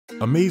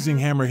Amazing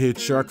hammerhead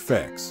shark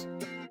facts.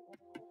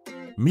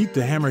 Meet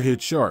the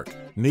hammerhead shark,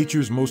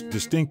 nature's most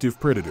distinctive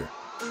predator.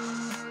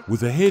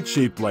 With a head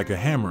shaped like a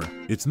hammer,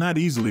 it's not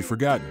easily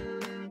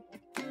forgotten.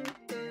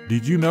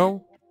 Did you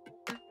know?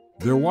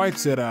 Their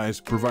wide-set eyes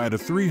provide a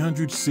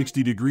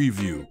 360-degree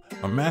view,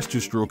 a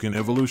masterstroke in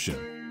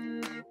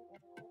evolution.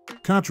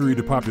 Contrary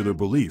to popular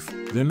belief,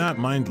 they're not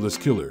mindless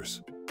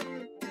killers.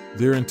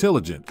 They're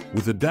intelligent,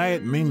 with a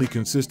diet mainly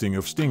consisting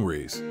of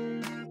stingrays.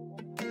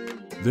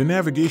 Their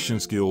navigation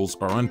skills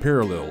are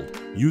unparalleled,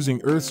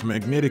 using Earth's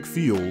magnetic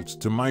fields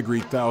to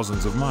migrate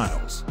thousands of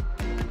miles.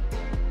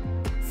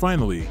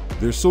 Finally,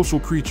 they're social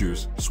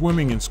creatures,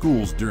 swimming in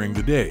schools during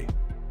the day.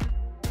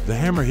 The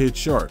hammerhead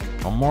shark,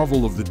 a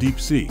marvel of the deep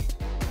sea.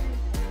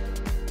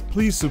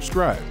 Please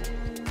subscribe.